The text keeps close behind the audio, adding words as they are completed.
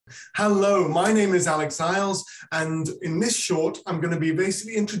Hello, my name is Alex Isles, and in this short, I'm going to be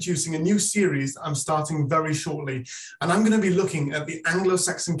basically introducing a new series I'm starting very shortly. And I'm going to be looking at the Anglo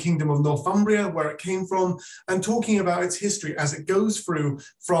Saxon Kingdom of Northumbria, where it came from, and talking about its history as it goes through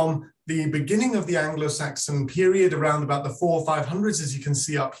from the beginning of the Anglo-Saxon period around about the 400s or 500s, as you can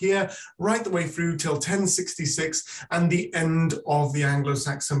see up here, right the way through till 1066 and the end of the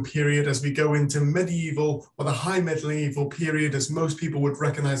Anglo-Saxon period as we go into medieval or the high medieval period, as most people would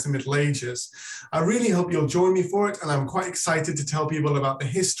recognize the Middle Ages. I really hope you'll join me for it, and I'm quite excited to tell people about the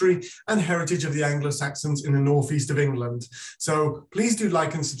history and heritage of the Anglo-Saxons in the northeast of England. So please do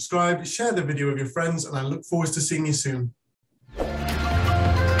like and subscribe, share the video with your friends, and I look forward to seeing you soon.